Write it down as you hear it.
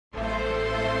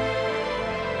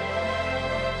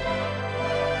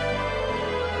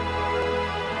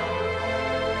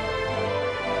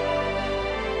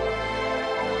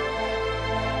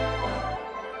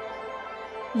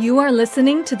You are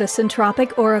listening to the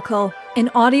Centropic Oracle, an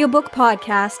audiobook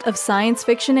podcast of science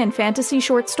fiction and fantasy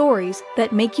short stories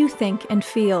that make you think and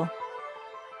feel.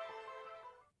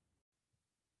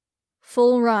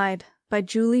 Full Ride by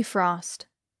Julie Frost.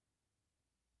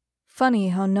 Funny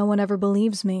how no one ever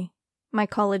believes me, my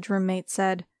college roommate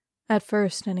said. At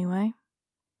first, anyway.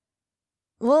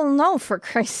 Well, no, for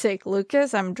Christ's sake,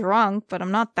 Lucas, I'm drunk, but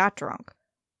I'm not that drunk.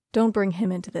 Don't bring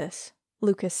him into this,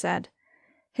 Lucas said.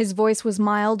 His voice was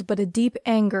mild, but a deep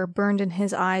anger burned in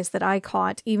his eyes that I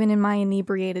caught even in my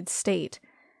inebriated state.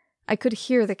 I could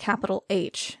hear the capital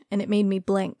H, and it made me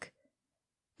blink.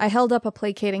 I held up a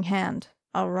placating hand.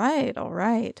 All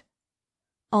right.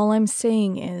 All I'm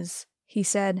saying is, he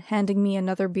said, handing me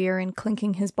another beer and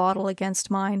clinking his bottle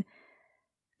against mine,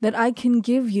 that I can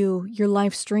give you your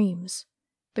life's dreams.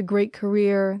 The great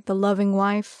career, the loving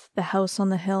wife, the house on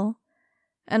the hill.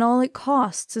 And all it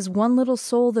costs is one little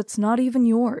soul that's not even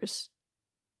yours.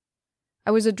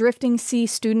 I was a drifting C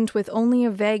student with only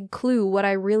a vague clue what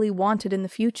I really wanted in the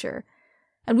future,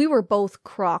 and we were both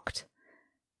crocked.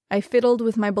 I fiddled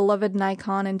with my beloved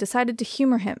Nikon and decided to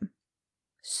humor him.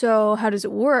 So, how does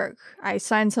it work? I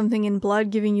sign something in blood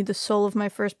giving you the soul of my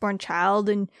firstborn child,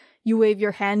 and you wave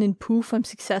your hand and poof, I'm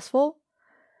successful?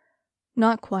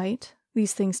 Not quite.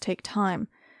 These things take time.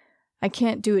 I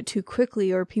can't do it too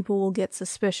quickly or people will get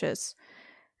suspicious.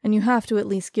 And you have to at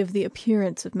least give the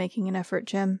appearance of making an effort,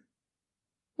 Jim.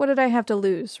 What did I have to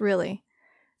lose, really?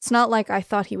 It's not like I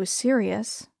thought he was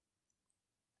serious.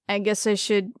 I guess I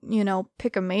should,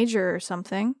 pick a major or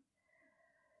something.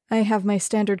 I have my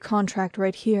standard contract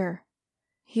right here.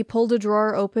 He pulled a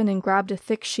drawer open and grabbed a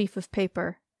thick sheaf of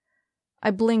paper. I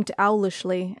blinked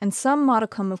owlishly, and some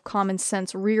modicum of common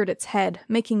sense reared its head,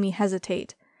 making me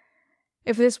hesitate.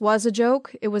 If this was a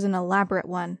joke, it was an elaborate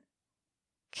one.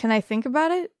 Can I think about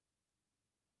it?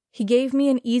 He gave me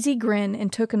an easy grin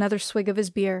and took another swig of his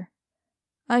beer.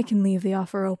 I can leave the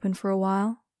offer open for a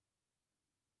while.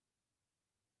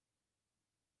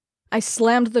 I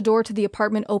slammed the door to the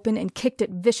apartment open and kicked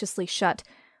it viciously shut,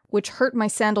 which hurt my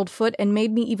sandaled foot and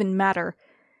made me even madder.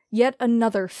 Yet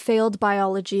another failed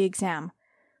biology exam.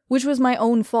 Which was my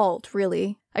own fault,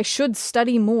 really. I should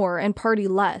study more and party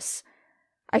less.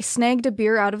 I snagged a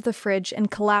beer out of the fridge and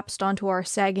collapsed onto our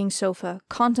sagging sofa,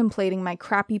 contemplating my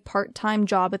crappy part-time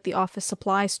job at the office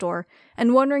supply store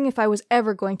and wondering if I was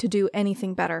ever going to do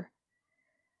anything better.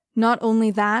 Not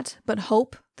only that, but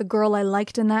Hope, the girl I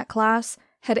liked in that class,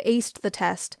 had aced the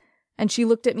test, and she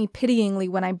looked at me pityingly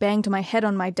when I banged my head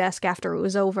on my desk after it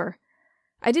was over.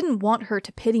 I didn't want her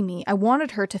to pity me, I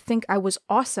wanted her to think I was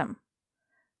awesome.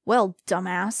 Well,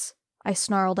 dumbass, I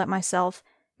snarled at myself.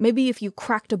 Maybe if you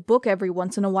cracked a book every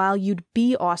once in a while, you'd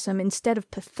be awesome instead of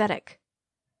pathetic.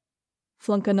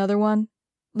 Flunk another one?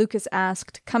 Lucas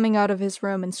asked, coming out of his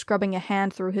room and scrubbing a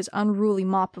hand through his unruly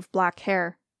mop of black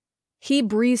hair. He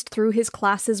breezed through his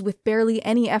classes with barely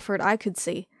any effort I could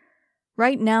see.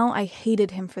 Right now, I hated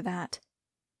him for that.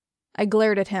 I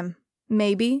glared at him.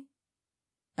 Maybe.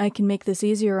 I can make this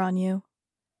easier on you.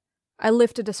 I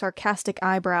lifted a sarcastic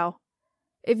eyebrow.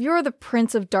 If you're the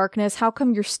Prince of Darkness, how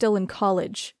come you're still in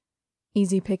college?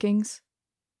 Easy pickings.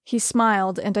 He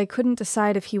smiled, and I couldn't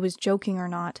decide if he was joking or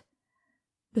not.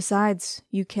 Besides,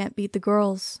 you can't beat the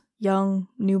girls. Young,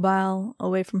 nubile,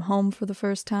 away from home for the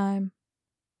first time.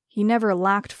 He never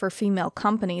lacked for female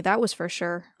company, that was for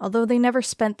sure, although they never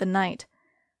spent the night.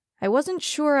 I wasn't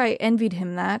sure I envied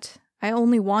him that. I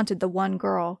only wanted the one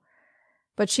girl.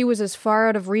 But she was as far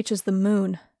out of reach as the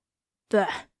moon. Bleh,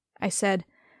 I said.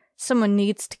 Someone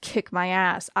needs to kick my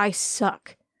ass. I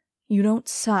suck. You don't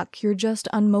suck, you're just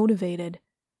unmotivated.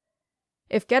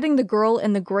 If getting the girl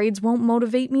and the grades won't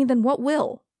motivate me, then what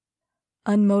will?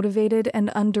 Unmotivated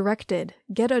and undirected.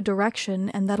 Get a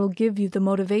direction and that'll give you the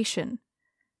motivation.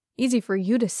 Easy for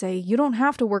you to say, you don't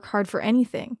have to work hard for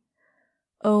anything.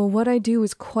 Oh, what I do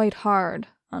is quite hard,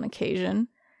 on occasion.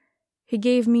 He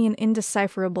gave me an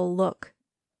indecipherable look.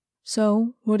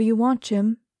 So, what do you want,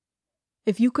 Jim?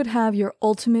 If you could have your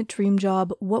ultimate dream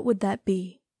job, what would that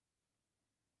be?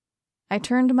 I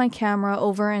turned my camera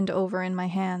over and over in my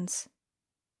hands.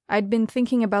 I'd been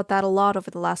thinking about that a lot over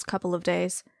the last couple of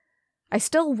days. I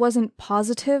still wasn't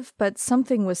positive, but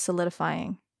something was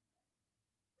solidifying.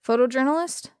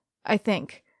 Photojournalist? I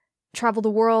think. Travel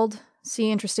the world, see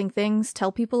interesting things,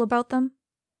 tell people about them?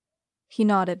 He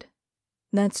nodded.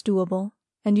 That's doable,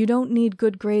 and you don't need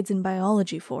good grades in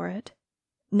biology for it.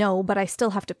 No, but I still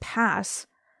have to pass.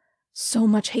 So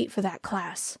much hate for that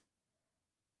class.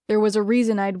 There was a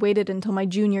reason I'd waited until my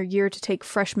junior year to take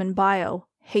freshman bio.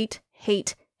 Hate.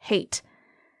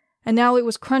 And now it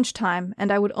was crunch time,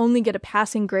 and I would only get a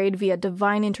passing grade via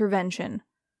divine intervention.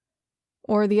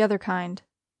 Or the other kind.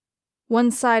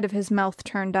 One side of his mouth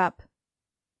turned up.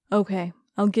 Okay,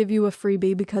 I'll give you a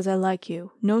freebie because I like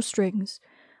you. No strings.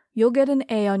 You'll get an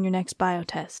A on your next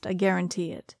biotest, I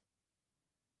guarantee it.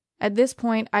 At this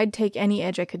point, I'd take any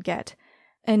edge I could get.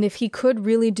 And if he could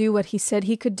really do what he said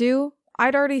he could do,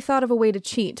 I'd already thought of a way to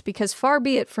cheat, because far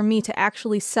be it from me to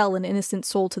actually sell an innocent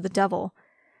soul to the devil.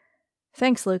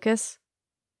 Thanks, Lucas.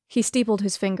 He steepled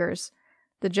his fingers.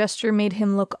 The gesture made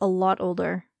him look a lot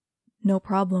older. No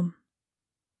problem.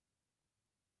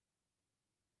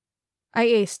 I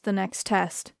aced the next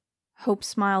test. Hope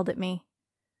smiled at me.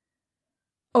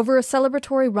 Over a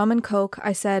celebratory rum and coke,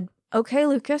 I said, Okay,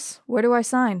 Lucas, where do I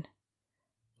sign?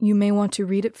 You may want to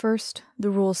read it first. The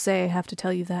rules say I have to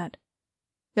tell you that.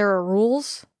 There are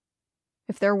rules?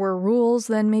 If there were rules,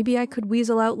 then maybe I could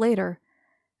weasel out later.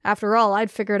 After all,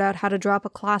 I'd figured out how to drop a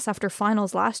class after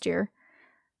finals last year.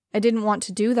 I didn't want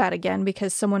to do that again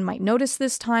because someone might notice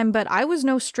this time, but I was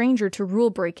no stranger to rule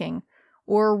breaking,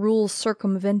 or rule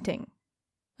circumventing.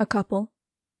 A couple.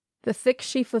 The thick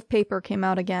sheaf of paper came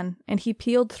out again, and he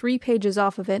peeled 3 pages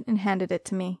off of it and handed it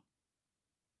to me.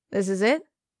 This is it?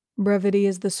 Brevity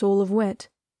is the soul of wit.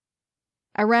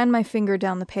 I ran my finger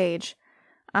down the page.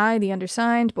 I, the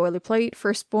undersigned, boilerplate,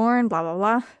 firstborn, blah blah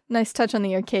blah. Nice touch on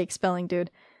the archaic spelling,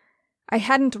 dude. I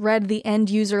hadn't read the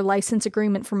end-user license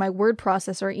agreement for my word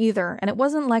processor either, and it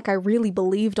wasn't like I really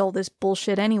believed all this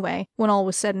bullshit anyway, when all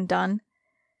was said and done.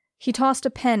 He tossed a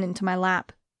pen into my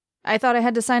lap. I thought I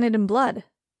had to sign it in blood.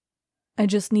 I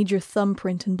just need your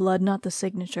thumbprint in blood, not the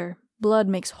signature. Blood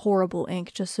makes horrible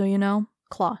ink, just so you know.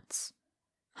 Clots.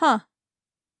 Huh.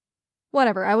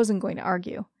 Whatever, I wasn't going to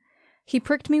argue. He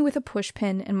pricked me with a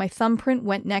pushpin, and my thumbprint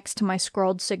went next to my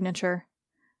scrawled signature.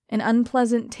 An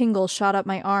unpleasant tingle shot up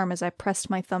my arm as I pressed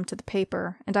my thumb to the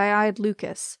paper, and I eyed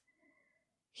Lucas.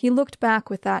 He looked back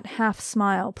with that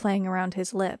half-smile playing around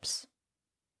his lips.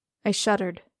 I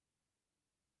shuddered.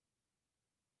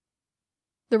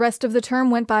 The rest of the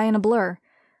term went by in a blur.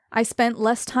 I spent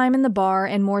less time in the bar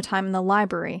and more time in the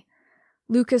library.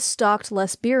 Lucas stocked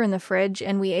less beer in the fridge,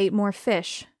 and we ate more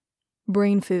fish.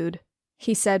 Brain food,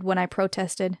 he said when I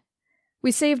protested.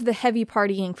 We saved the heavy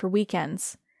partying for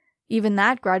weekends. Even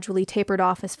that gradually tapered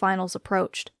off as finals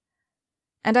approached.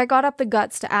 And I got up the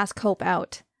guts to ask Hope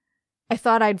out. I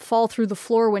thought I'd fall through the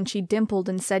floor when she dimpled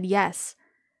and said yes.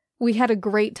 We had a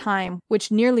great time,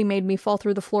 which nearly made me fall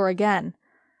through the floor again.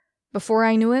 Before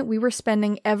I knew it, we were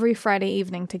spending every Friday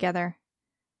evening together.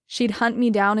 She'd hunt me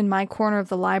down in my corner of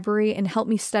the library and help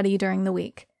me study during the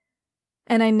week.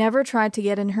 And I never tried to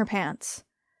get in her pants.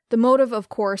 The motive, of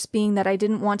course, being that I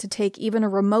didn't want to take even a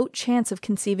remote chance of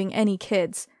conceiving any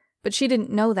kids, but she didn't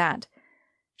know that.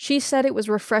 She said it was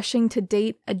refreshing to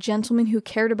date a gentleman who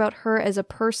cared about her as a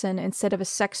person instead of a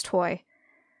sex toy.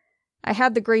 I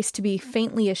had the grace to be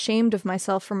faintly ashamed of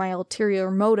myself for my ulterior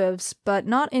motives, but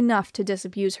not enough to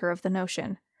disabuse her of the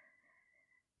notion.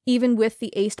 Even with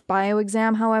the aced bio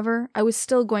exam, however, I was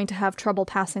still going to have trouble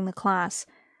passing the class.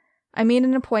 I made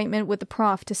an appointment with the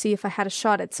prof to see if I had a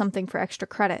shot at something for extra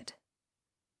credit.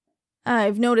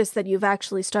 I've noticed that you've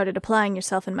actually started applying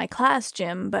yourself in my class,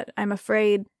 Jim, but I'm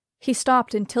afraid... He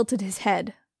stopped and tilted his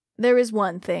head. There is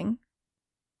one thing.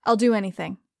 I'll do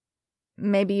anything.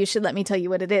 Maybe you should let me tell you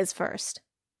what it is first.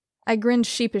 I grinned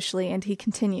sheepishly, and he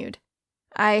continued.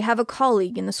 I have a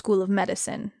colleague in the School of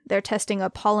Medicine. They're testing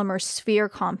a polymer sphere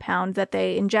compound that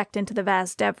they inject into the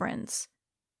vas deferens.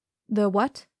 The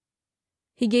what?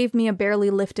 He gave me a barely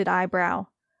lifted eyebrow.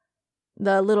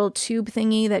 The little tube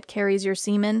thingy that carries your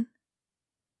semen.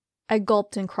 I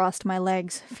gulped and crossed my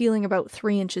legs, feeling about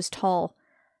 3 inches tall.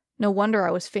 No wonder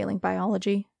I was failing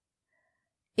biology.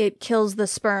 It kills the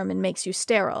sperm and makes you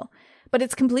sterile, but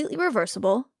it's completely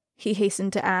reversible, he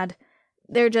hastened to add.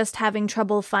 They're just having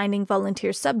trouble finding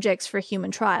volunteer subjects for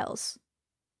human trials.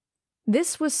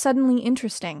 This was suddenly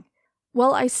interesting.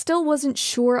 While I still wasn't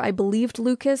sure I believed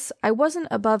Lucas, I wasn't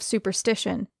above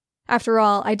superstition. After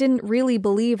all, I didn't really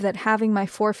believe that having my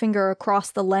forefinger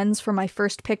across the lens for my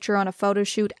first picture on a photo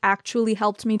shoot actually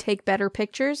helped me take better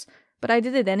pictures, but I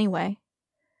did it anyway.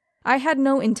 I had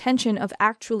no intention of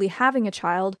actually having a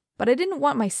child, but I didn't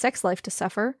want my sex life to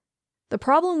suffer. The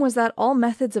problem was that all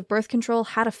methods of birth control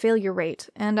had a failure rate,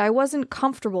 and I wasn't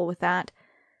comfortable with that.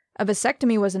 A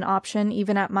vasectomy was an option,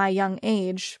 even at my young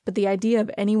age, but the idea of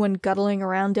anyone guttling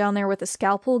around down there with a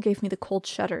scalpel gave me the cold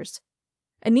shudders.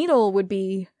 A needle would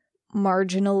be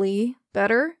marginally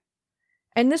better.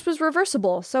 And this was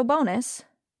reversible, so bonus.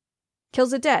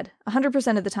 Kills it dead,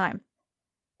 100% of the time.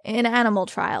 In animal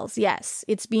trials, yes,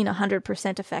 it's been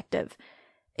 100% effective.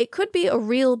 It could be a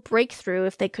real breakthrough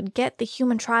if they could get the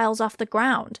human trials off the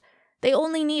ground. They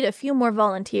only need a few more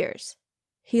volunteers.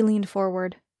 He leaned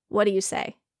forward. "What do you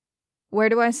say?" "Where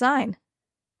do I sign?"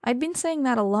 I'd been saying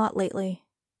that a lot lately.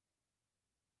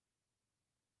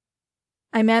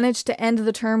 I managed to end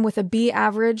the term with a B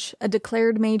average, a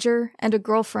declared major, and a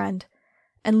girlfriend,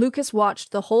 and Lucas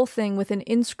watched the whole thing with an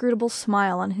inscrutable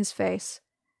smile on his face.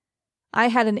 I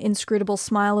had an inscrutable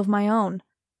smile of my own.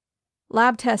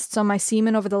 Lab tests on my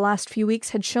semen over the last few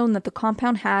weeks had shown that the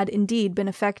compound had, indeed, been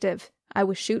effective. I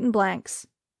was shooting blanks.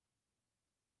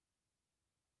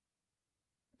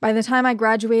 By the time I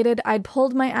graduated, I'd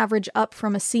pulled my average up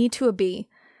from a C to a B.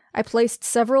 I placed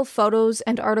several photos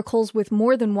and articles with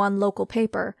more than one local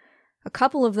paper. A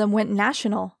couple of them went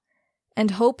national.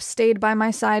 And Hope stayed by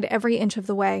my side every inch of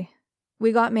the way.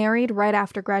 We got married right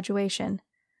after graduation.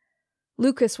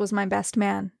 Lucas was my best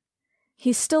man.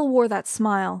 He still wore that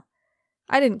smile.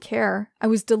 I didn't care. I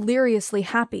was deliriously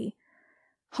happy.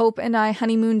 Hope and I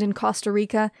honeymooned in Costa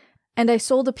Rica, and I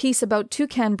sold a piece about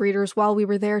toucan breeders while we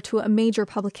were there to a major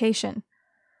publication.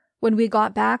 When we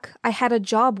got back, I had a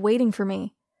job waiting for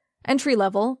me. Entry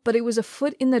level, but it was a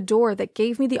foot in the door that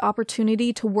gave me the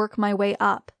opportunity to work my way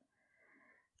up.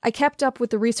 I kept up with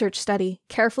the research study,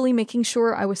 carefully making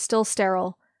sure I was still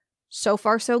sterile. So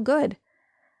far, so good.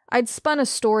 I'd spun a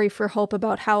story for Hope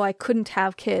about how I couldn't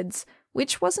have kids,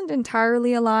 which wasn't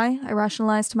entirely a lie, I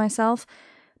rationalized to myself,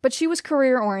 but she was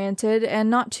career-oriented and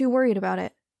not too worried about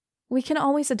it. "We can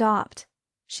always adopt,"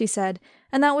 she said,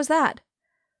 and that was that.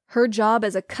 Her job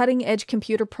as a cutting-edge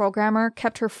computer programmer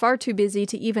kept her far too busy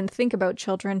to even think about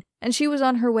children, and she was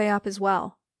on her way up as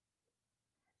well.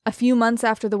 A few months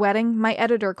after the wedding, my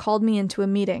editor called me into a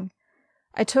meeting.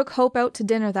 I took Hope out to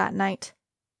dinner that night.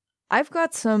 "I've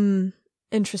got some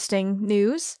interesting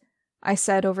news," I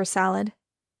said over salad.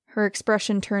 Her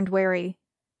expression turned wary.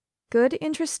 "Good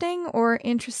interesting or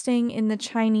interesting in the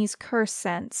Chinese curse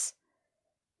sense?"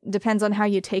 "Depends on how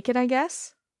you take it, I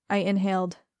guess." I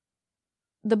inhaled.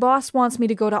 "The boss wants me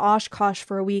to go to Oshkosh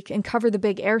for a week and cover the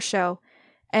big air show,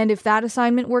 and if that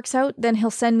assignment works out, then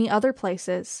he'll send me other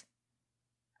places."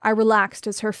 I relaxed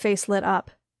as her face lit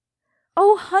up.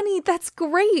 "Oh, honey, that's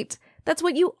great! That's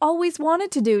what you always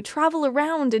wanted to do, travel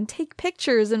around and take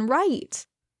pictures and write."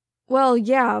 "Well,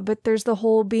 yeah, but there's the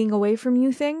whole being away from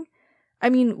you thing. I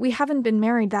mean, we haven't been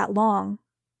married that long."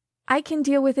 "I can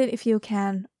deal with it if you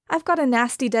can. I've got a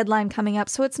nasty deadline coming up,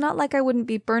 so it's not like I wouldn't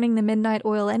be burning the midnight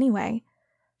oil anyway."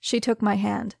 She took my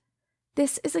hand.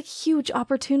 "This is a huge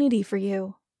opportunity for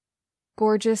you."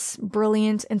 Gorgeous,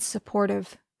 brilliant, and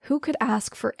supportive. Who could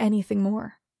ask for anything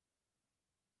more?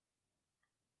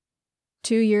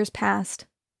 2 years passed.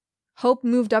 Hope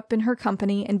moved up in her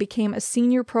company and became a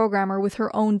senior programmer with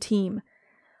her own team.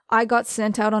 I got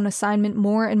sent out on assignment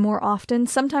more and more often,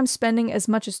 sometimes spending as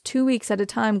much as 2 weeks at a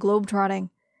time globetrotting.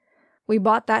 We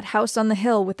bought that house on the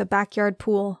hill with the backyard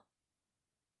pool.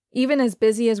 Even as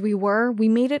busy as we were, we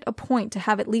made it a point to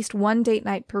have at least one date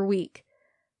night per week.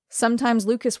 Sometimes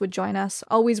Lucas would join us,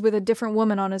 always with a different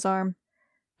woman on his arm.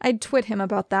 I'd twit him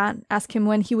about that, ask him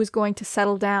when he was going to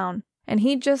settle down, and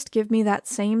he'd just give me that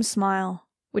same smile,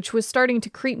 which was starting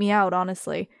to creep me out,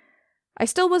 honestly. I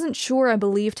still wasn't sure I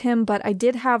believed him, but I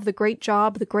did have the great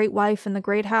job, the great wife, and the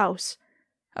great house.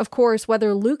 Of course,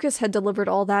 whether Lucas had delivered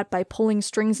all that by pulling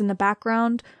strings in the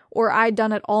background, or I'd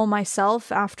done it all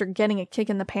myself after getting a kick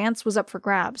in the pants was up for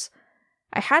grabs.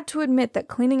 I had to admit that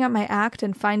cleaning up my act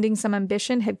and finding some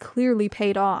ambition had clearly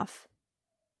paid off.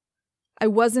 I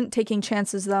wasn't taking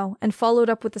chances, though, and followed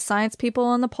up with the science people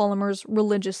on the polymers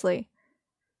religiously.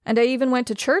 And I even went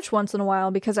to church once in a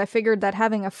while because I figured that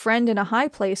having a friend in a high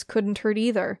place couldn't hurt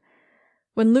either.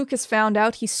 When Lucas found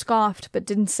out, he scoffed but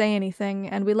didn't say anything,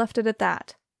 and we left it at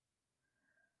that.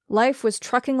 Life was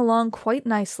trucking along quite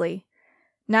nicely.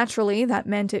 Naturally, that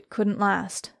meant it couldn't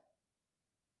last.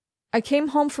 I came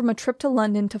home from a trip to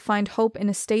London to find Hope in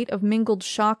a state of mingled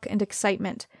shock and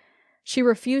excitement. She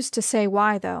refused to say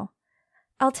why, though.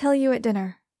 "I'll tell you at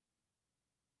dinner."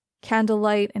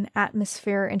 Candlelight and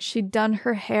atmosphere, and she'd done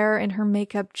her hair and her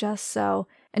makeup just so,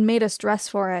 and made us dress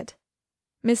for it.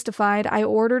 Mystified, I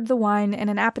ordered the wine and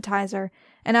an appetizer,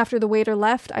 and after the waiter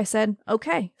left, I said,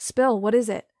 "Okay, spill, what is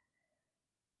it?"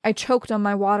 I choked on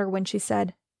my water when she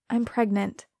said, "I'm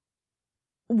pregnant."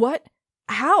 "What?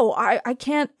 How? I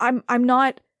can't, I'm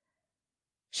not."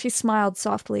 She smiled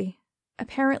softly.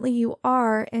 "Apparently you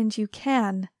are, and you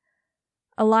can."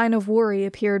 A line of worry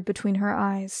appeared between her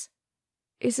eyes.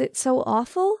 "Is it so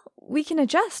awful? We can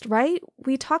adjust, right?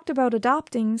 We talked about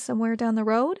adopting somewhere down the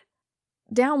road."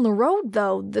 "Down the road,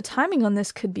 though, the timing on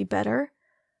this could be better."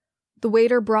 The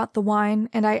waiter brought the wine,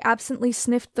 and I absently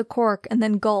sniffed the cork and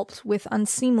then gulped, with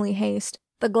unseemly haste,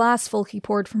 the glassful he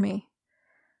poured for me.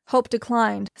 Hope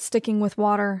declined, sticking with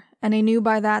water, and I knew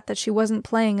by that she wasn't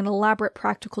playing an elaborate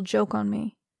practical joke on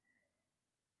me.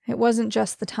 It wasn't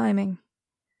just the timing.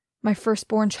 My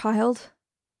firstborn child?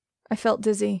 I felt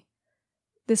dizzy.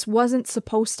 This wasn't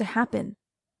supposed to happen.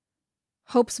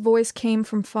 Hope's voice came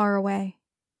from far away.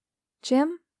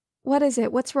 "Jim? What is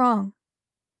it? What's wrong?"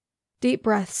 Deep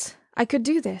breaths. I could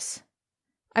do this.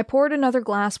 I poured another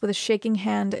glass with a shaking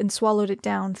hand and swallowed it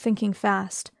down, thinking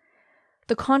fast.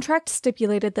 The contract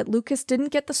stipulated that Lucas didn't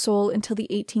get the soul until the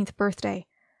 18th birthday.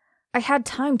 I had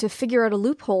time to figure out a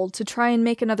loophole, to try and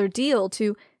make another deal,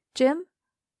 to... Jim?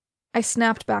 I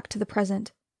snapped back to the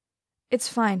present. "It's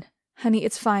fine. Honey,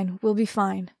 it's fine. We'll be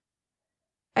fine."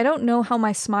 I don't know how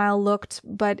my smile looked,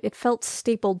 but it felt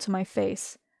stapled to my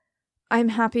face. "I'm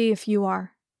happy if you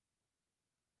are."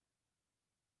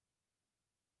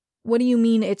 "What do you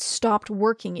mean it stopped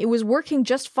working? It was working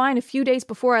just fine a few days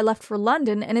before I left for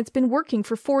London, and it's been working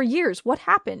for 4 years. What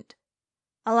happened?"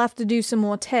 "I'll have to do some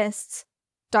more tests,"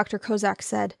 Dr. Kozak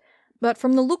said. "But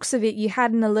from the looks of it, you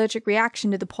had an allergic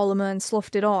reaction to the polymer and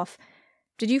sloughed it off.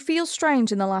 Did you feel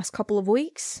strange in the last couple of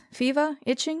weeks? Fever?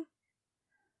 Itching?"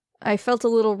 I felt a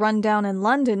little run down in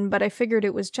London, but I figured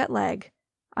it was jet lag.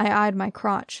 I eyed my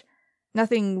crotch.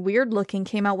 Nothing weird-looking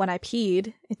came out when I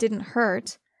peed. It didn't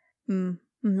hurt.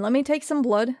 Let me take some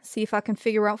blood, see if I can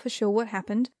figure out for sure what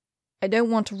happened. I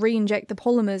don't want to re-inject the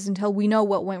polymers until we know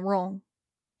what went wrong."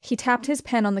 He tapped his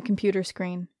pen on the computer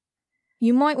screen.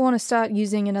 "You might want to start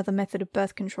using another method of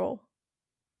birth control."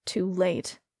 "Too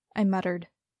late," I muttered.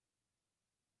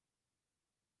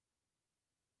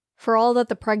 For all that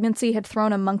the pregnancy had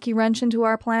thrown a monkey wrench into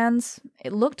our plans,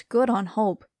 it looked good on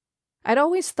Hope. I'd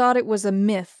always thought it was a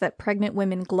myth that pregnant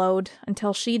women glowed,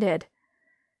 until she did.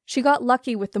 She got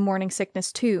lucky with the morning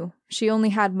sickness too. She only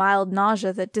had mild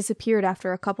nausea that disappeared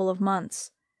after a couple of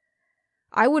months.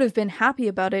 I would have been happy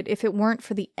about it if it weren't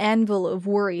for the anvil of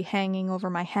worry hanging over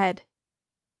my head.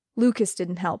 Lucas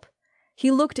didn't help.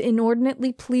 He looked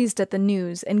inordinately pleased at the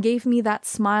news and gave me that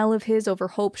smile of his over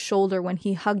Hope's shoulder when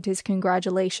he hugged his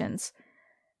congratulations.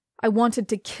 I wanted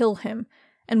to kill him,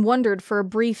 and wondered for a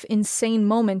brief, insane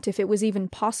moment if it was even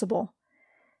possible.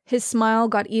 His smile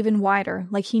got even wider,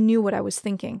 like he knew what I was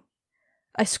thinking.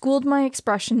 I schooled my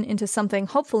expression into something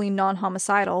hopefully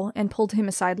non-homicidal and pulled him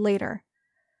aside later.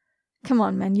 "Come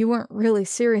on, man, you weren't really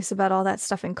serious about all that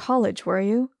stuff in college, were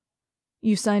you?"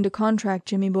 "You signed a contract,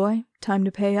 Jimmy boy. Time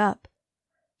to pay up."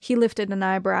 He lifted an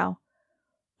eyebrow.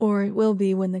 "Or it will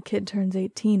be when the kid turns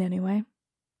 18 anyway.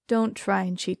 Don't try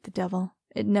and cheat the devil.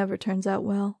 It never turns out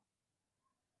well."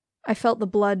 I felt the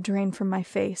blood drain from my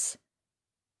face.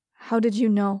 "How did you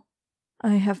know?"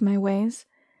 "I have my ways.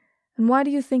 And why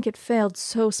do you think it failed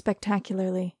so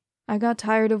spectacularly? I got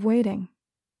tired of waiting."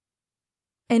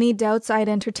 Any doubts I'd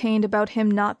entertained about him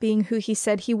not being who he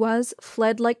said he was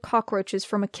fled like cockroaches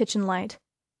from a kitchen light.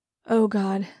 "Oh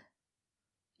God.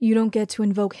 You don't get to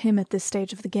invoke him at this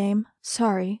stage of the game.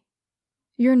 Sorry."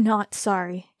 "You're not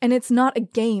sorry, and it's not a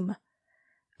game."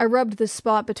 I rubbed the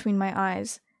spot between my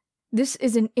eyes. "This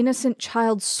is an innocent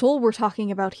child's soul we're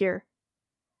talking about here."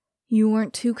 "You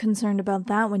weren't too concerned about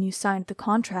that when you signed the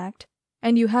contract.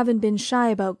 And you haven't been shy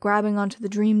about grabbing onto the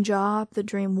dream job, the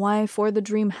dream wife, or the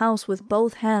dream house with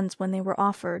both hands when they were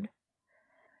offered."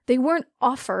 "They weren't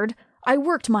offered. I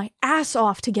worked my ass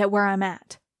off to get where I'm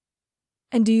at."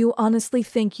 "And do you honestly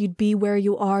think you'd be where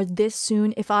you are this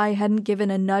soon if I hadn't given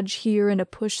a nudge here and a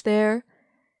push there?"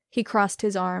 He crossed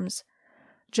his arms.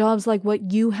 "Jobs like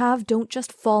what you have don't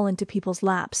just fall into people's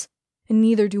laps, and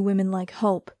neither do women like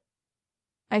Hope."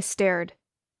 I stared.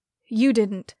 "You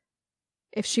didn't."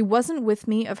 If she wasn't with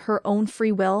me of her own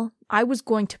free will, I was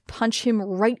going to punch him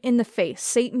right in the face,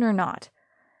 Satan or not.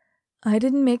 "I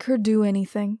didn't make her do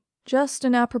anything. Just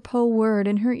an apropos word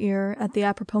in her ear at the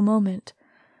apropos moment.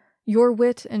 Your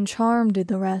wit and charm did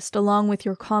the rest, along with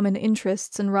your common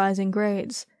interests and rising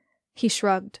grades." He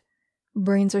shrugged.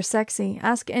 "Brains are sexy.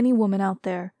 Ask any woman out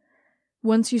there.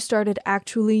 Once you started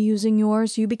actually using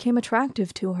yours, you became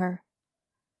attractive to her."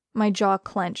 My jaw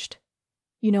clenched.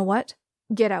 "You know what?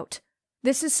 Get out.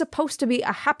 This is supposed to be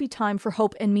a happy time for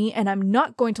Hope and me, and I'm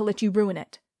not going to let you ruin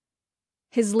it."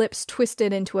 His lips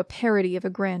twisted into a parody of a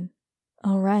grin.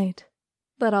 "All right,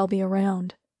 but I'll be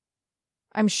around."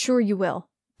 "I'm sure you will,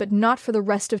 but not for the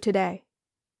rest of today."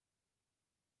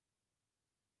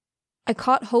 I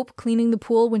caught Hope cleaning the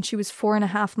pool when she was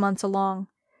 4.5 months along.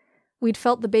 We'd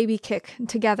felt the baby kick,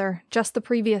 together, just the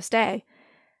previous day.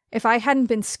 If I hadn't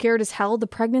been scared as hell, the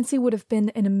pregnancy would have been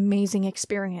an amazing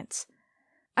experience.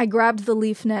 I grabbed the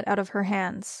leaf net out of her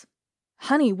hands.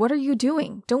 "Honey, what are you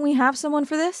doing? Don't we have someone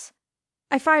for this?"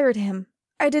 "I fired him.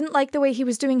 I didn't like the way he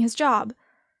was doing his job."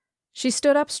 She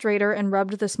stood up straighter and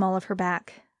rubbed the small of her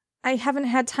back. I haven't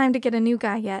had time to get a new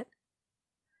guy yet.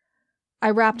 I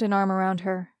wrapped an arm around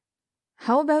her.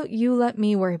 How about you let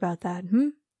me worry about that,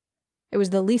 It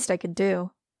was the least I could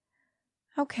do.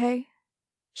 Okay.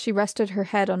 She rested her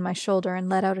head on my shoulder and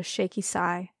let out a shaky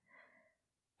sigh.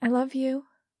 I love you.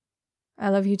 I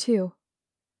love you too.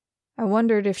 I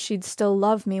wondered if she'd still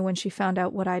love me when she found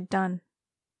out what I'd done.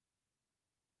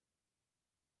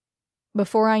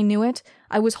 Before I knew it,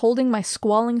 I was holding my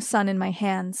squalling son in my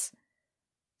hands.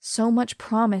 So much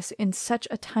promise in such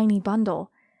a tiny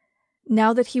bundle.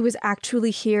 Now that he was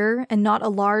actually here and not a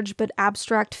large but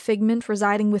abstract figment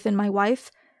residing within my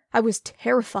wife, I was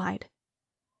terrified.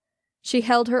 She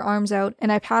held her arms out,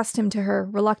 and I passed him to her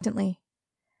reluctantly.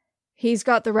 He's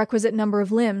got the requisite number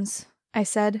of limbs, I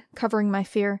said, covering my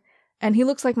fear, and he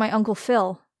looks like my Uncle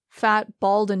Phil, fat,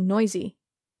 bald, and noisy.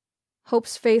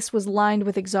 Hope's face was lined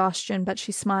with exhaustion, but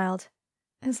she smiled.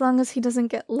 As long as he doesn't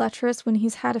get lecherous when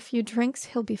he's had a few drinks,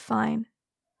 he'll be fine.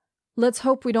 Let's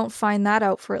hope we don't find that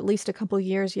out for at least a couple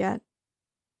years yet.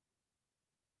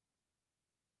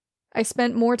 I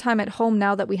spent more time at home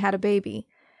now that we had a baby.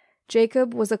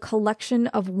 Jacob was a collection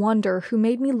of wonder who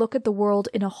made me look at the world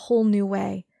in a whole new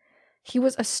way. He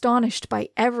was astonished by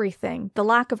everything, the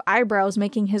lack of eyebrows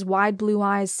making his wide blue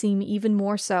eyes seem even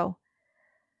more so.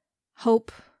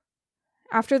 Hope.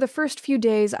 After the first few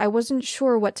days, I wasn't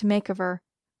sure what to make of her.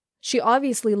 She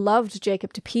obviously loved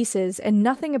Jacob to pieces, and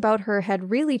nothing about her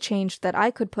had really changed that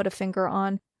I could put a finger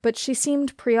on, but she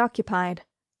seemed preoccupied.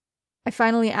 I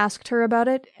finally asked her about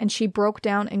it, and she broke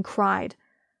down and cried.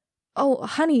 Oh,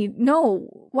 honey,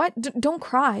 no. What? Don't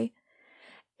cry.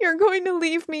 You're going to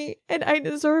leave me, and I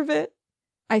deserve it.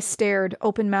 I stared,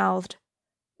 open-mouthed.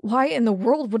 Why in the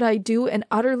world would I do an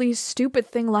utterly stupid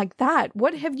thing like that?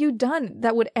 What have you done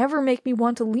that would ever make me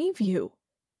want to leave you?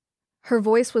 Her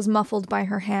voice was muffled by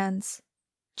her hands.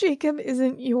 Jacob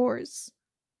isn't yours.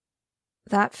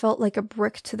 That felt like a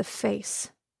brick to the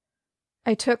face.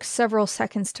 I took several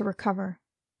seconds to recover.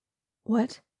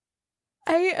 What?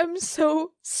 I am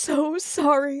so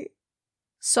sorry.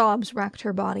 Sobs racked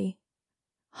her body.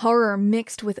 Horror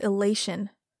mixed with elation.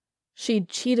 She'd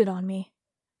cheated on me.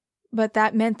 But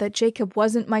that meant that Jacob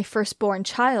wasn't my firstborn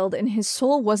child and his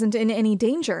soul wasn't in any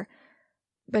danger.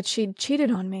 But she'd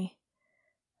cheated on me.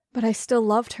 But I still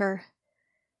loved her.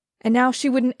 And now she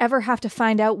wouldn't ever have to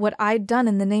find out what I'd done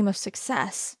in the name of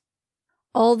success.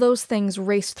 All those things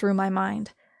raced through my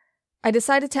mind. I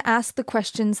decided to ask the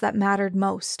questions that mattered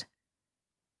most.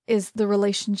 Is the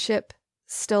relationship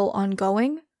still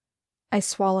ongoing? I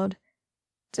swallowed.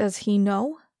 Does he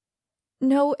know?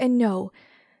 No and no.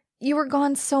 You were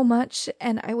gone so much,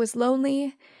 and I was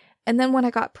lonely. And then when I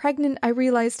got pregnant, I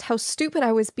realized how stupid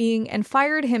I was being and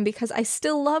fired him because I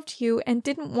still loved you and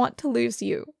didn't want to lose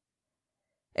you.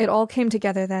 It all came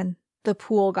together then, the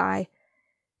pool guy.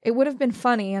 It would have been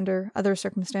funny under other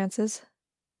circumstances.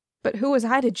 But who was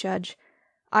I to judge?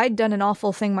 I'd done an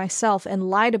awful thing myself and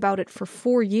lied about it for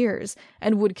 4 years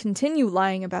and would continue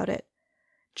lying about it.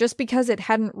 Just because it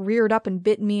hadn't reared up and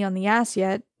bit me on the ass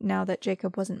yet, now that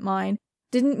Jacob wasn't mine,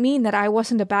 didn't mean that I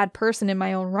wasn't a bad person in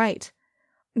my own right.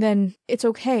 Then it's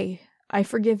okay. I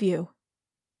forgive you.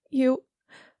 You...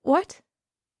 what?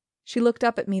 She looked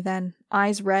up at me then,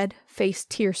 eyes red, face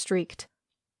tear-streaked.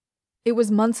 It was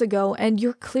months ago, and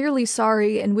you're clearly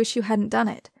sorry and wish you hadn't done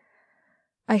it.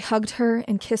 I hugged her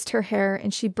and kissed her hair,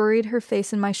 and she buried her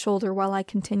face in my shoulder while I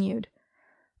continued.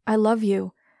 I love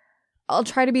you. I'll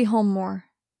try to be home more.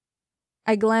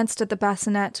 I glanced at the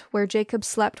bassinet where Jacob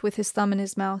slept with his thumb in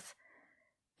his mouth.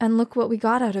 And look what we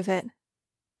got out of it.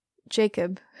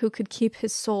 Jacob, who could keep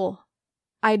his soul.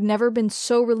 I'd never been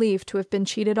so relieved to have been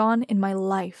cheated on in my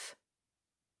life.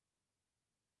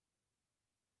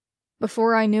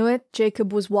 Before I knew it,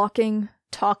 Jacob was walking,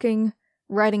 talking,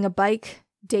 riding a bike,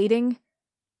 dating,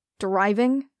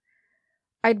 driving.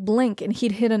 I'd blink and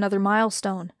he'd hit another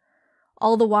milestone.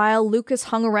 All the while, Lucas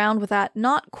hung around with that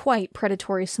not quite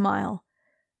predatory smile.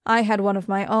 I had one of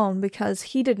my own because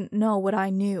he didn't know what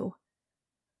I knew.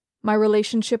 My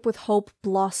relationship with Hope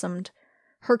blossomed.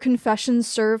 Her confessions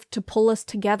served to pull us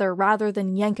together rather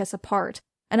than yank us apart,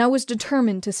 and I was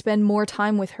determined to spend more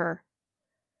time with her.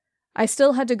 I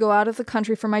still had to go out of the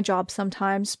country for my job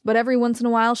sometimes, but every once in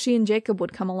a while she and Jacob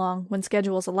would come along when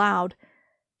schedules allowed.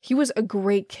 He was a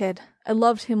great kid. I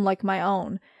loved him like my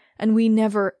own, and we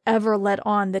never, ever let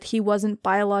on that he wasn't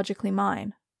biologically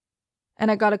mine. And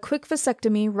I got a quick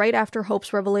vasectomy right after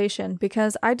Hope's revelation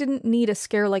because I didn't need a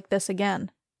scare like this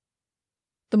again.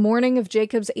 The morning of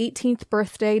Jacob's 18th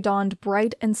birthday dawned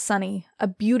bright and sunny, a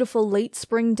beautiful late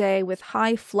spring day with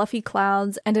high fluffy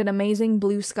clouds and an amazing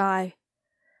blue sky.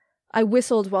 I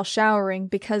whistled while showering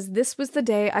because this was the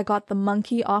day I got the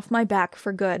monkey off my back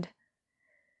for good.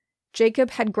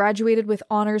 Jacob had graduated with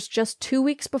honors just 2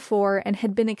 weeks before and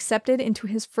had been accepted into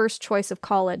his first choice of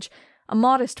college, a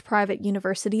modest private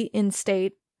university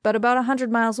in-state, but about 100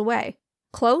 miles away.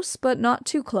 Close, but not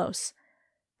too close.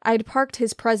 I'd parked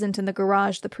his present in the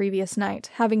garage the previous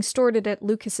night, having stored it at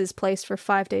Lucas's place for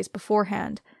 5 days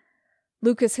beforehand.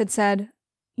 Lucas had said,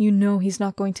 "You know he's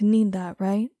not going to need that,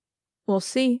 right?" "We'll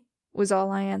see," was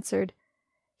all I answered.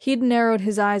 He'd narrowed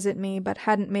his eyes at me, but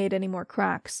hadn't made any more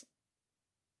cracks.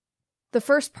 The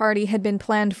first party had been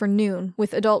planned for noon,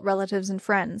 with adult relatives and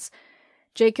friends.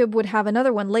 Jacob would have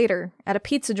another one later, at a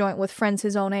pizza joint with friends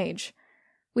his own age.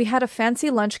 We had a fancy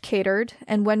lunch catered,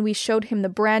 and when we showed him the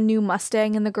brand new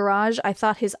Mustang in the garage, I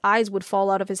thought his eyes would fall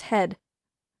out of his head.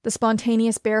 The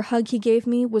spontaneous bear hug he gave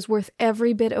me was worth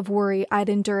every bit of worry I'd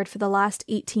endured for the last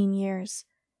 18 years.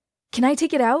 "Can I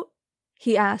take it out?"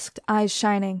 he asked, eyes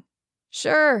shining.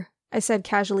 "Sure," I said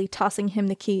casually, tossing him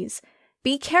the keys.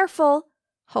 "Be careful,"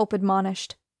 Hope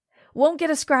admonished. "Won't get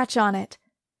a scratch on it."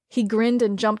 He grinned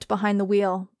and jumped behind the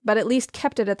wheel, but at least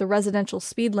kept it at the residential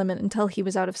speed limit until he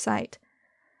was out of sight.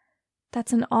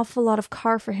 "That's an awful lot of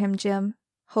car for him, Jim,"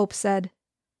 Hope said.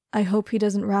 "I hope he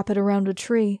doesn't wrap it around a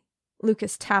tree."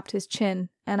 Lucas tapped his chin,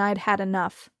 and I'd had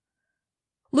enough.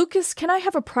 "Lucas, can I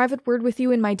have a private word with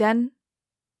you in my den?"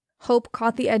 Hope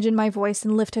caught the edge in my voice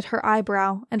and lifted her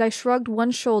eyebrow, and I shrugged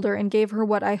one shoulder and gave her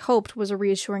what I hoped was a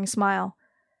reassuring smile.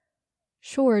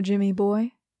 "Sure, Jimmy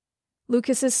boy."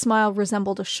 Lucas's smile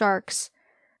resembled a shark's.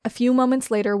 A few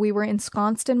moments later we were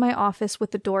ensconced in my office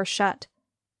with the door shut.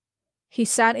 He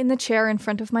sat in the chair in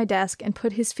front of my desk and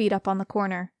put his feet up on the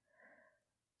corner.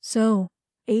 "So,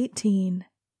 18.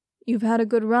 You've had a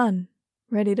good run.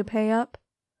 Ready to pay up?"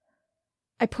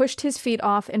 I pushed his feet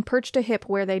off and perched a hip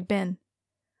where they'd been.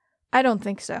 "I don't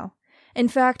think so. In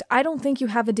fact, I don't think you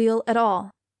have a deal at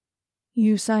all."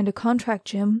 "You signed a contract,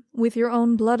 Jim, with your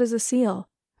own blood as a seal.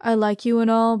 I like you and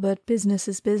all, but business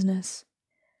is business."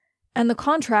 "And the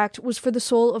contract was for the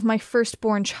soul of my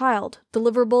firstborn child,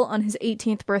 deliverable on his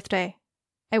 18th birthday."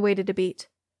 I waited a beat.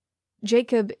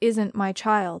 "Jacob isn't my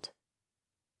child."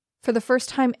 For the first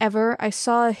time ever, I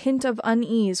saw a hint of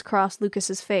unease cross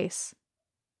Lucas's face.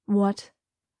 "What?"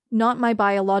 "Not my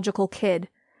biological kid.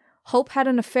 Hope had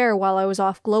an affair while I was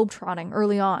off globetrotting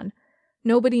early on.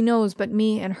 Nobody knows but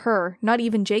me and her, not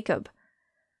even Jacob."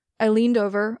 I leaned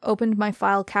over, opened my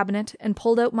file cabinet, and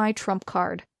pulled out my trump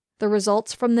card, the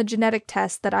results from the genetic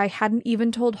test that I hadn't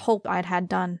even told Hope I'd had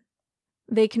done.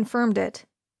 They confirmed it.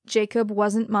 Jacob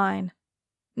wasn't mine.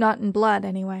 Not in blood,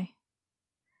 anyway.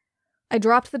 I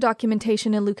dropped the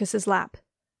documentation in Lucas's lap.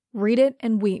 "Read it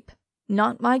and weep.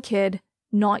 Not my kid,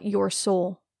 not your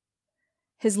soul."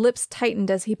 His lips tightened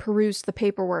as he perused the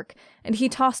paperwork, and he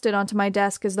tossed it onto my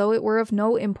desk as though it were of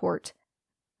no import.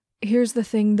 "Here's the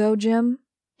thing, though, Jim."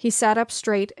 He sat up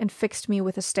straight and fixed me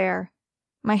with a stare.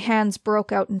 My hands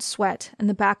broke out in sweat, and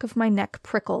the back of my neck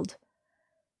prickled.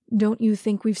 "Don't you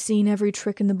think we've seen every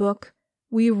trick in the book?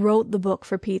 We wrote the book,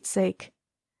 for Pete's sake."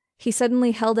 He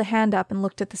suddenly held a hand up and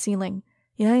looked at the ceiling.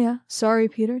 Yeah, sorry,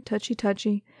 Peter,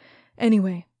 touchy.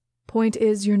 Anyway, point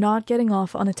is, you're not getting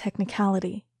off on a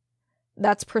technicality."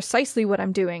 "That's precisely what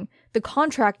I'm doing. The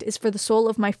contract is for the soul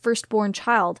of my firstborn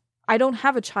child. I don't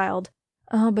have a child."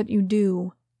 "Ah, but you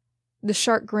do." The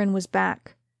shark grin was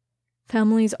back.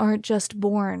 "Families aren't just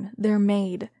born, they're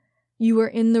made. You were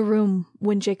in the room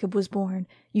when Jacob was born.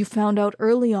 You found out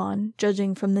early on,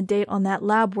 judging from the date on that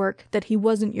lab work, that he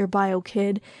wasn't your bio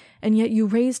kid, and yet you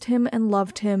raised him and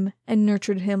loved him and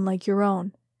nurtured him like your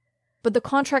own." "But the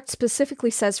contract specifically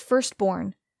says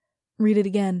firstborn." "Read it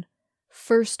again.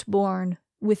 Firstborn,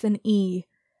 with an E.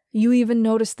 You even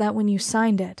noticed that when you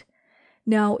signed it.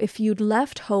 Now, if you'd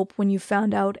left Hope when you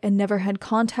found out and never had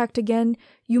contact again,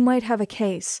 you might have a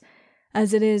case.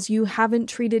 As it is, you haven't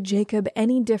treated Jacob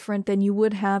any different than you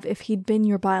would have if he'd been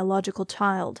your biological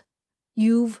child.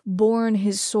 You've borne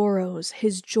his sorrows,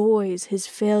 his joys, his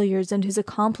failures, and his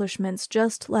accomplishments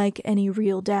just like any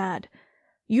real dad.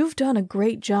 You've done a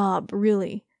great job,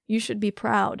 really. You should be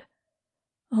proud."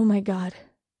 Oh my God.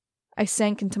 I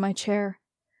sank into my chair.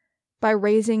 By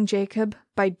raising Jacob,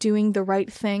 by doing the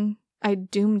right thing, I'd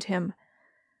doomed him.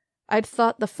 I'd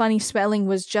thought the funny spelling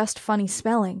was just funny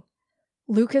spelling.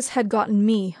 Lucas had gotten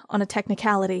me on a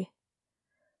technicality.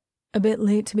 "A bit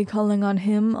late to be calling on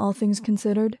him, all things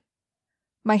considered."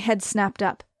 My head snapped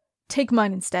up. "Take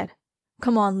mine instead.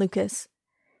 Come on, Lucas."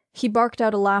 He barked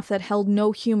out a laugh that held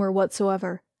no humor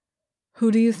whatsoever.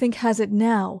 "Who do you think has it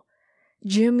now?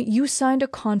 Jim, you signed a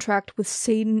contract with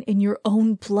Satan in your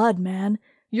own blood, man.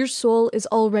 Your soul is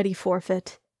already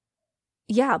forfeit."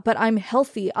 Yeah, but I'm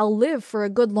healthy. I'll live for a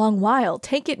good long while.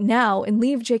 Take it now and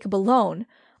leave Jacob alone.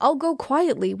 I'll go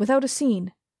quietly, without a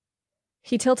scene.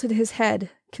 He tilted his head,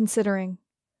 considering.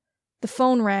 The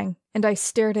phone rang, and I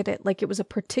stared at it like it was a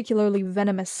particularly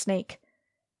venomous snake.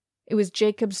 It was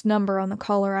Jacob's number on the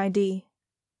caller ID.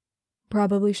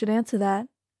 Probably should answer that,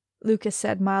 Lucas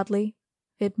said mildly.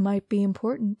 It might be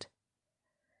important.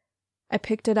 I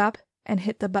picked it up and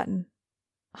hit the button.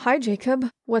 Hi,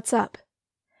 Jacob. What's up?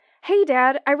 Hey,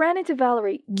 Dad. I ran into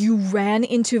Valerie. You ran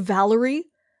into Valerie?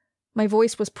 My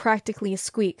voice was practically a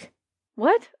squeak.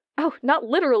 What? Oh, not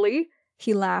literally,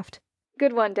 he laughed.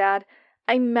 Good one, Dad.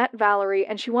 I met Valerie,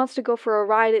 and she wants to go for a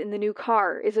ride in the new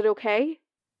car. Is it okay?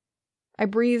 I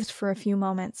breathed for a few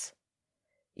moments.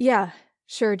 Yeah,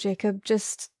 sure, Jacob.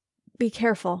 Just be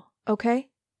careful, okay?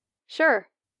 Sure.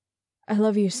 I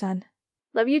love you, son.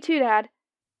 Love you too, Dad.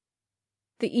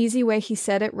 The easy way he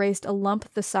said it raised a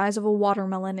lump the size of a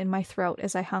watermelon in my throat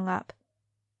as I hung up.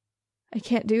 I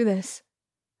can't do this,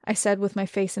 I said with my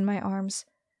face in my arms.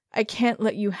 I can't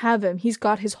let you have him. He's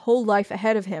got his whole life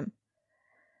ahead of him.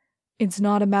 It's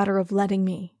not a matter of letting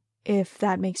me, if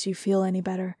that makes you feel any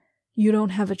better. You don't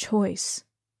have a choice.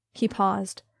 He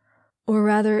paused. Or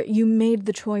rather, you made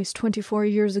the choice 24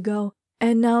 years ago,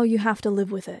 and now you have to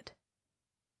live with it.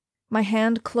 My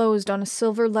hand closed on a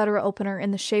silver letter opener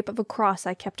in the shape of a cross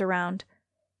I kept around.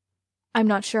 I'm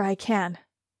not sure I can.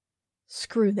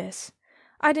 Screw this.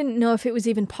 I didn't know if it was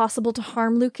even possible to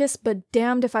harm Lucas, but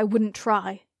damned if I wouldn't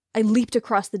try. I leaped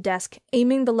across the desk,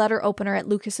 aiming the letter opener at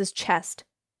Lucas's chest.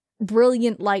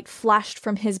 Brilliant light flashed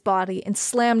from his body and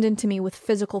slammed into me with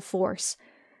physical force.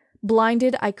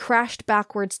 Blinded, I crashed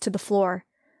backwards to the floor.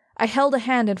 I held a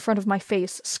hand in front of my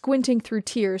face, squinting through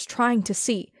tears, trying to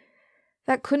see.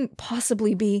 That couldn't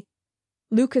possibly be.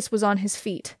 Lucas was on his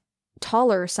feet,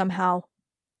 taller somehow.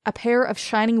 A pair of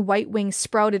shining white wings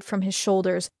sprouted from his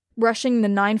shoulders, brushing the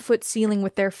 9-foot ceiling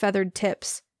with their feathered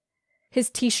tips. His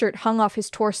t-shirt hung off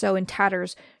his torso in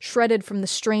tatters, shredded from the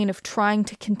strain of trying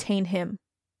to contain him.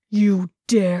 You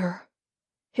dare!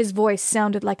 His voice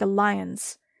sounded like a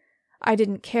lion's. I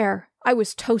didn't care. I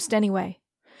was toast anyway.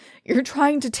 You're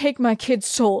trying to take my kid's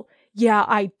soul. Yeah,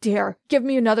 I dare. Give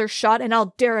me another shot and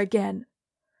I'll dare again.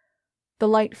 The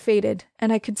light faded,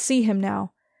 and I could see him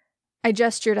now. I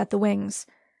gestured at the wings.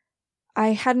 I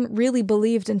hadn't really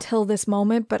believed until this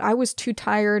moment, but I was too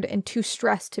tired and too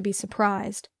stressed to be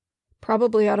surprised.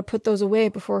 Probably ought to put those away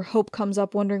before Hope comes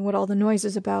up wondering what all the noise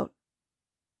is about.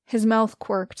 His mouth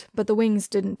quirked, but the wings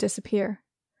didn't disappear.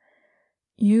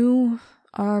 You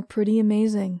are pretty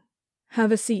amazing.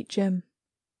 Have a seat, Jim.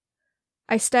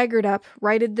 I staggered up,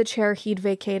 righted the chair he'd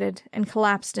vacated, and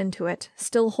collapsed into it,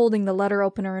 still holding the letter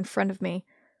opener in front of me,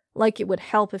 like it would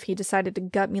help if he decided to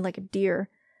gut me like a deer.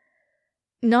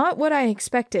 Not what I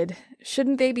expected.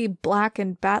 Shouldn't they be black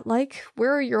and bat-like?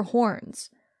 Where are your horns?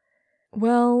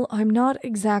 Well, I'm not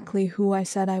exactly who I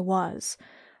said I was.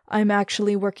 I'm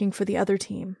actually working for the other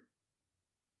team.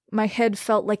 My head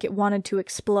felt like it wanted to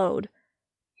explode.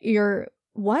 You're...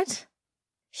 what?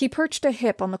 He perched a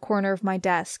hip on the corner of my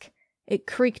desk. It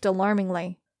creaked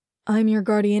alarmingly. I'm your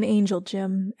guardian angel,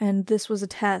 Jim, and this was a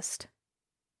test.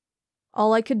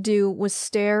 All I could do was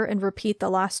stare and repeat the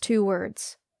last 2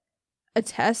 words. A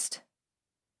test?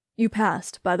 You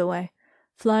passed, by the way.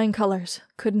 Flying colors.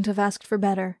 Couldn't have asked for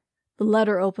better. The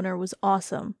letter opener was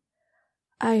awesome.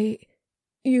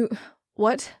 You...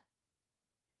 what?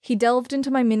 He delved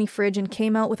into my mini fridge and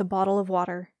came out with a bottle of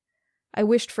water. I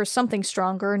wished for something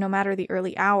stronger, no matter the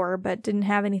early hour, but didn't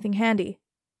have anything handy.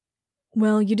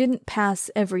 Well, you didn't pass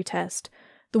every test.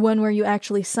 The one where you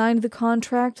actually signed the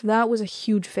contract, that was a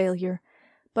huge failure.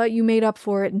 But you made up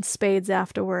for it in spades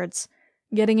afterwards.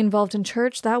 Getting involved in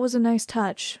church, that was a nice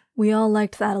touch. We all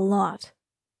liked that a lot.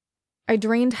 I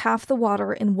drained half the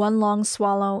water in one long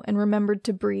swallow and remembered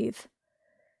to breathe.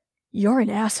 You're an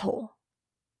asshole.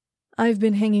 I've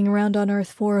been hanging around on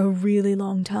Earth for a really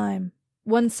long time.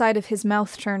 One side of his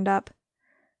mouth turned up.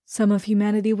 Some of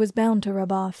humanity was bound to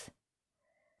rub off.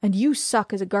 And you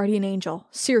suck as a guardian angel,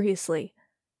 seriously.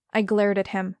 I glared at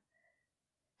him.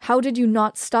 How did you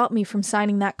not stop me from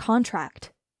signing that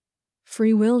contract?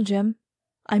 Free will, Jim.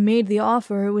 I made the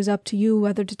offer, it was up to you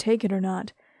whether to take it or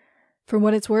not. For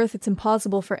what it's worth, it's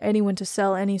impossible for anyone to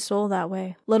sell any soul that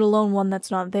way, let alone one that's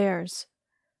not theirs.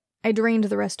 I drained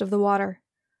the rest of the water.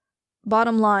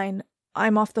 Bottom line,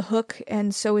 I'm off the hook,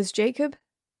 and so is Jacob?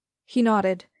 He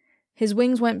nodded. His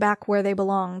wings went back where they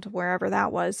belonged, wherever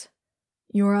that was.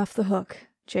 You're off the hook.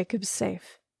 Jacob's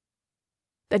safe.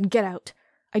 Then get out.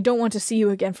 I don't want to see you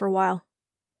again for a while.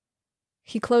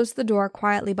 He closed the door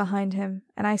quietly behind him,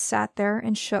 and I sat there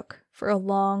and shook for a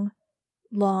long,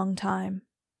 long time.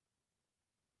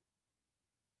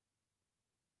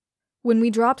 When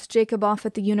we dropped Jacob off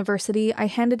at the university, I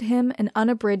handed him an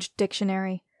unabridged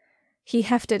dictionary. He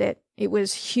hefted it. It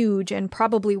was huge and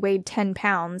probably weighed 10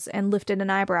 pounds, and lifted an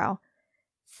eyebrow.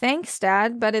 "Thanks,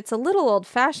 Dad, but it's a little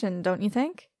old-fashioned, don't you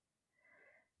think?"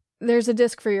 "There's a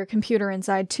disk for your computer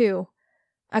inside, too."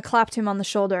 I clapped him on the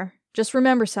shoulder. "Just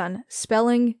remember, son,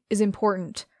 spelling is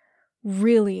important.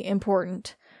 Really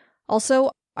important.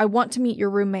 Also, I want to meet your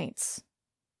roommates."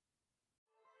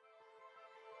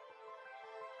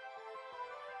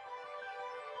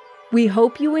 We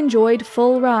hope you enjoyed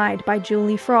Full Ride by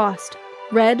Julie Frost,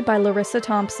 read by Larissa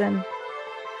Thompson.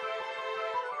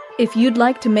 If you'd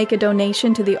like to make a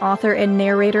donation to the author and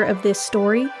narrator of this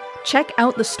story, check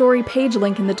out the story page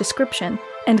link in the description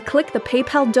and click the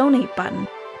PayPal donate button,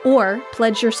 or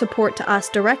pledge your support to us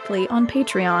directly on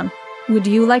Patreon. Would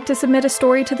you like to submit a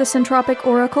story to the Centropic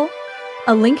Oracle?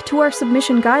 A link to our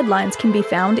submission guidelines can be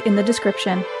found in the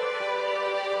description.